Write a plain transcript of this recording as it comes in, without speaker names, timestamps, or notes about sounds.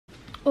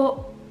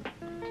Oh.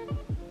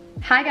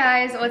 Hi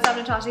guys, what's up?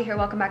 Natasha here,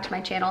 welcome back to my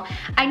channel.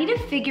 I need to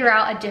figure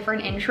out a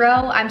different intro.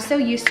 I'm so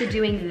used to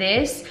doing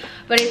this,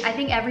 but I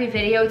think every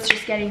video it's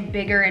just getting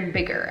bigger and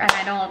bigger, and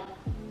I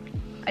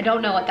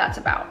don't know what that's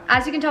about.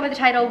 As you can tell by the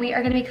title, we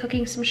are gonna be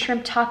cooking some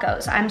shrimp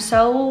tacos. I'm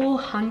so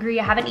hungry,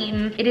 I haven't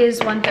eaten. It is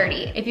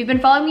 1:30. If you've been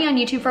following me on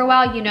YouTube for a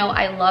while, you know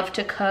I love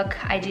to cook.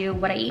 I do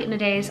what I eat in a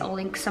day, so I'll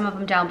link some of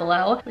them down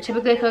below. We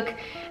typically cook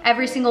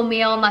every single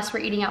meal unless we're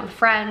eating out with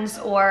friends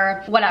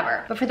or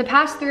whatever. But for the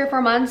past 3 or 4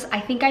 months,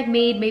 I think I've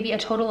made maybe a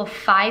total of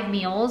 5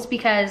 meals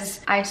because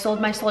I sold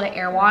my soul to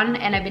Erewhon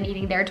and I've been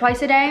eating there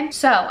twice a day.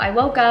 So I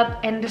woke up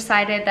and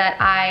decided that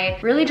I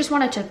really just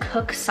wanted to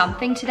cook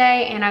something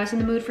today, and I was in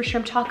the mood for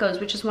shrimp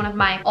tacos, which is one of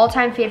my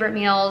all-time favorite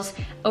meals.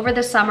 Over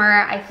the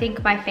summer, I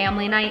think my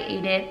family and I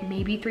ate it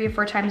maybe 3 or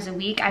 4 times a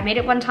week. I made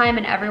it one time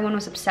and everyone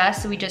was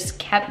obsessed, so we just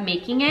kept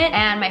making it,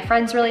 and my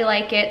friends really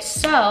like it,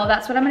 so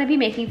that's what I'm gonna be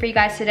making for you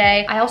guys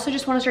today. I also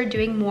just wanna start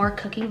doing more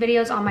cooking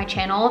videos on my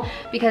channel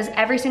because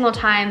every single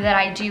time that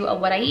I do a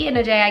what I eat in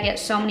a day, I get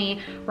so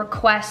many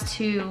requests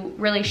to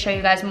really show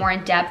you guys more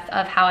in depth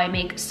of how I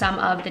make some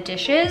of the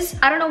dishes.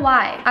 I don't know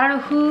why. I don't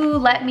know who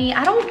let me,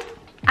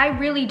 I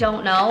really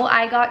don't know.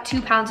 I got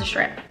 2 pounds of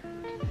shrimp.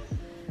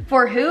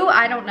 For who?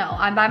 I don't know.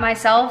 I'm by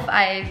myself.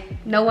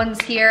 No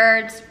one's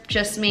here. It's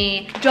just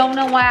me. Don't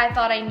know why I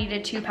thought I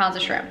needed 2 pounds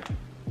of shrimp.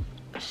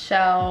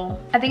 So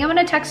I think I'm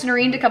gonna text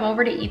Noreen to come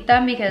over to eat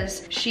them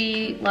because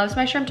she loves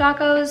my shrimp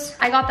tacos.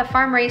 I got the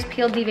farm raised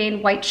peeled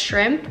deveined white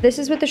shrimp. This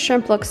is what the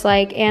shrimp looks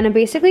like, and I'm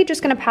basically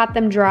just gonna pat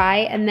them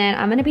dry, and then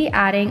I'm gonna be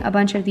adding a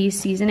bunch of these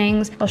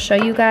seasonings. I'll show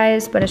you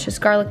guys, but it's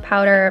just garlic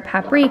powder,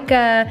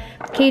 paprika,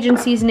 Cajun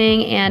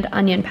seasoning, and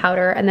onion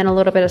powder, and then a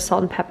little bit of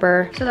salt and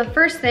pepper. So the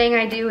first thing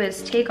I do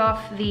is take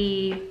off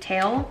the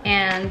tail,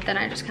 and then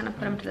I just kind of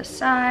put them to the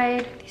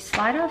side. They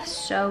slide off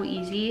so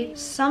easy.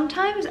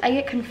 Sometimes I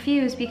get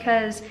confused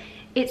because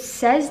it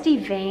says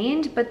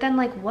deveined, but then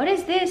like, what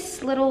is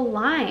this little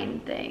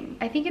line thing?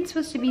 I think it's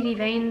supposed to be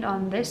deveined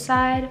on this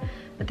side,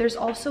 but there's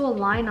also a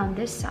line on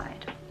this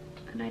side.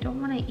 And I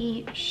don't wanna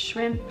eat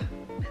shrimp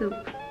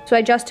poop. So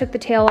I just took the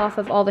tail off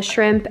of all the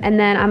shrimp, and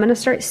then I'm gonna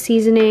start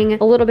seasoning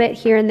a little bit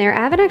here and there. I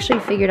haven't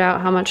actually figured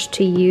out how much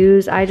to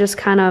use. I just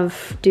kind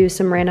of do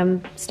some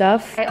random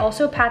stuff. I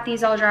also pat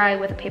these all dry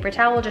with a paper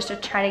towel just to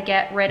try to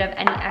get rid of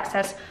any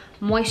excess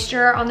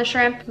moisture on the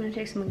shrimp. I'm gonna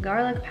take some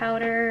garlic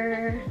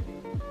powder.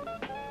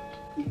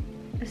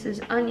 This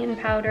is onion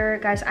powder.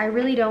 Guys, I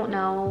really don't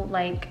know,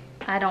 like,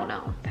 I don't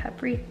know.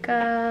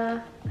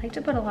 Paprika, I like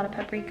to put a lot of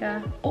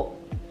paprika. Oh,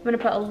 I'm gonna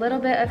put a little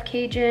bit of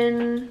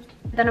Cajun.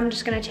 Then I'm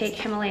just gonna take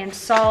Himalayan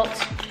salt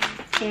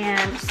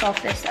and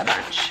salt this a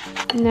bunch.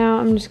 Now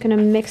I'm just gonna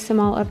mix them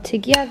all up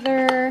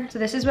together. So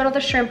this is what all the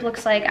shrimp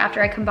looks like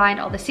after I combined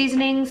all the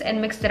seasonings and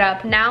mixed it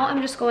up. Now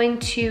I'm just going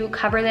to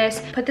cover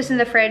this, put this in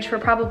the fridge for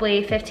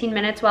probably 15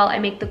 minutes while I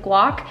make the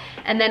guac,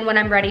 and then when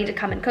I'm ready to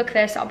come and cook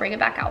this, I'll bring it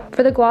back out.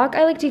 For the guac,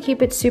 I like to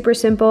keep it super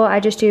simple.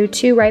 I just do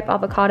 2 ripe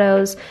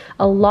avocados,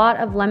 a lot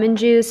of lemon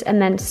juice, and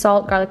then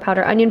salt, garlic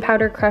powder, onion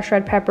powder, crushed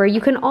red pepper.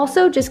 You can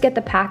also just get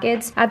the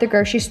packets at the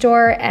grocery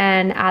store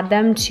and add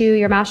them to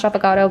your mashed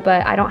avocado,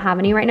 but I don't have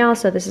any right now,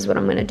 so this is what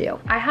I'm gonna do.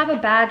 I have a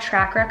bad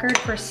track record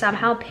for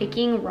somehow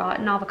picking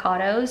rotten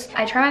avocados.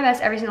 I try my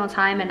best every single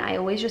time and I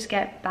always just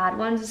get bad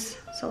ones,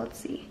 so let's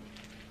see.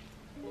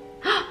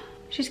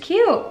 She's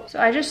cute.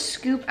 So I just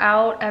scoop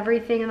out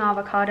everything in the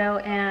avocado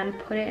and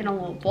put it in a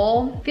little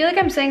bowl. I feel like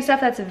I'm saying stuff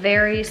that's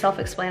very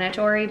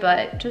self-explanatory,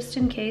 but just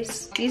in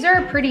case. These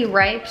are pretty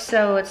ripe,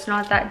 so it's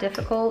not that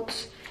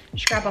difficult.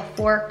 Just grab a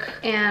fork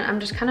and I'm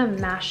just kind of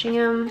mashing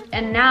them.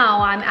 And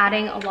now I'm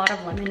adding a lot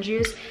of lemon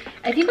juice.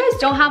 If you guys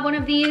don't have one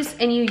of these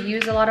and you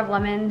use a lot of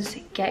lemons,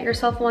 get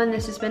yourself one.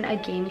 This has been a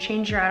game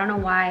changer. I don't know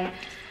why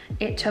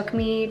it took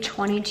me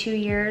 22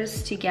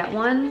 years to get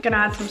one. Gonna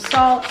add some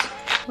salt,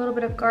 a little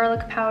bit of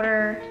garlic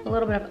powder, a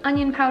little bit of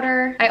onion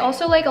powder. I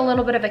also like a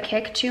little bit of a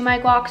kick to my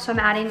guac, so I'm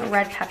adding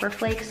red pepper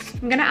flakes.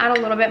 I'm gonna add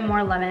a little bit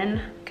more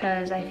lemon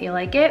because I feel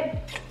like it.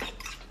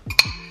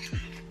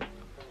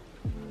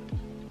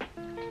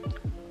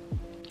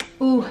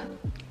 Ooh,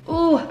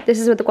 ooh. This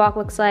is what the guac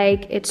looks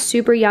like. It's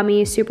super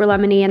yummy, super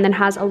lemony, and then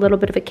has a little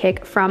bit of a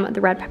kick from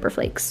the red pepper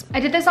flakes. I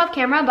did this off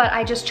camera, but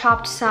I just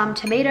chopped some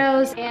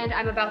tomatoes, and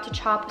I'm about to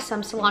chop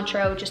some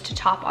cilantro just to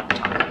top on the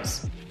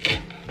tacos.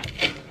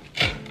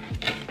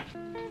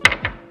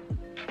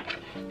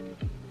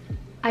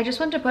 I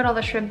just went to put all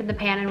the shrimp in the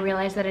pan and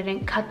realized that I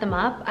didn't cut them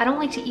up. I don't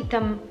like to eat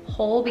them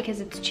whole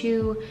because it's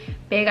too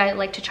big. I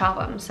like to chop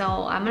them. So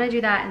I'm gonna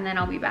do that and then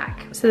I'll be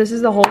back. So this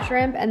is the whole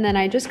shrimp, and then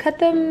I just cut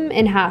them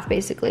in half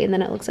basically, and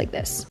then it looks like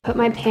this. Put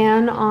my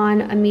pan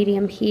on a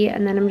medium heat,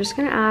 and then I'm just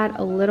gonna add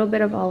a little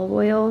bit of olive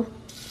oil.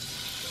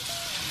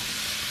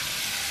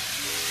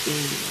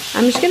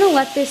 I'm just gonna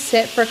let this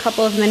sit for a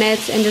couple of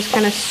minutes and just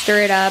kind of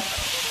stir it up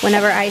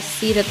whenever I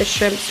see that the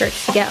shrimp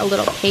starts to get a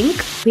little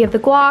pink. We have the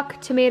guac,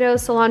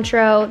 tomatoes,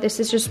 cilantro. This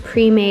is just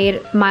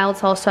pre-made mild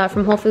salsa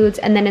from Whole Foods.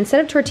 And then instead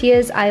of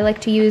tortillas, I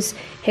like to use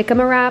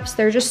jicama wraps.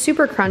 They're just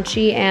super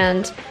crunchy,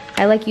 and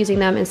I like using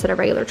them instead of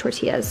regular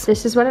tortillas.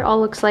 This is what it all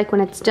looks like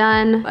when it's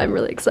done. I'm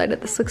really excited.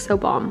 This looks so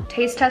bomb.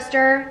 Taste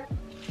tester.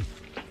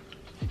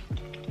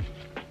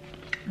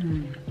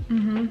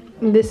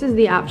 This is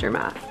the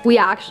aftermath. We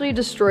actually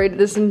destroyed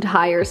this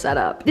entire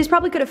setup. This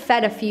probably could have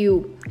fed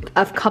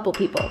a couple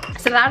people.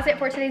 So that is it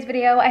for today's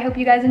video. I hope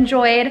you guys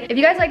enjoyed. If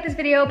you guys like this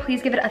video,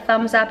 please give it a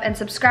thumbs up and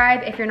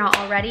subscribe if you're not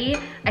already.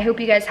 I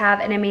hope you guys have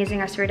an amazing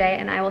rest of your day,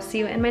 and I will see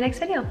you in my next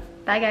video.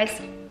 Bye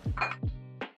guys.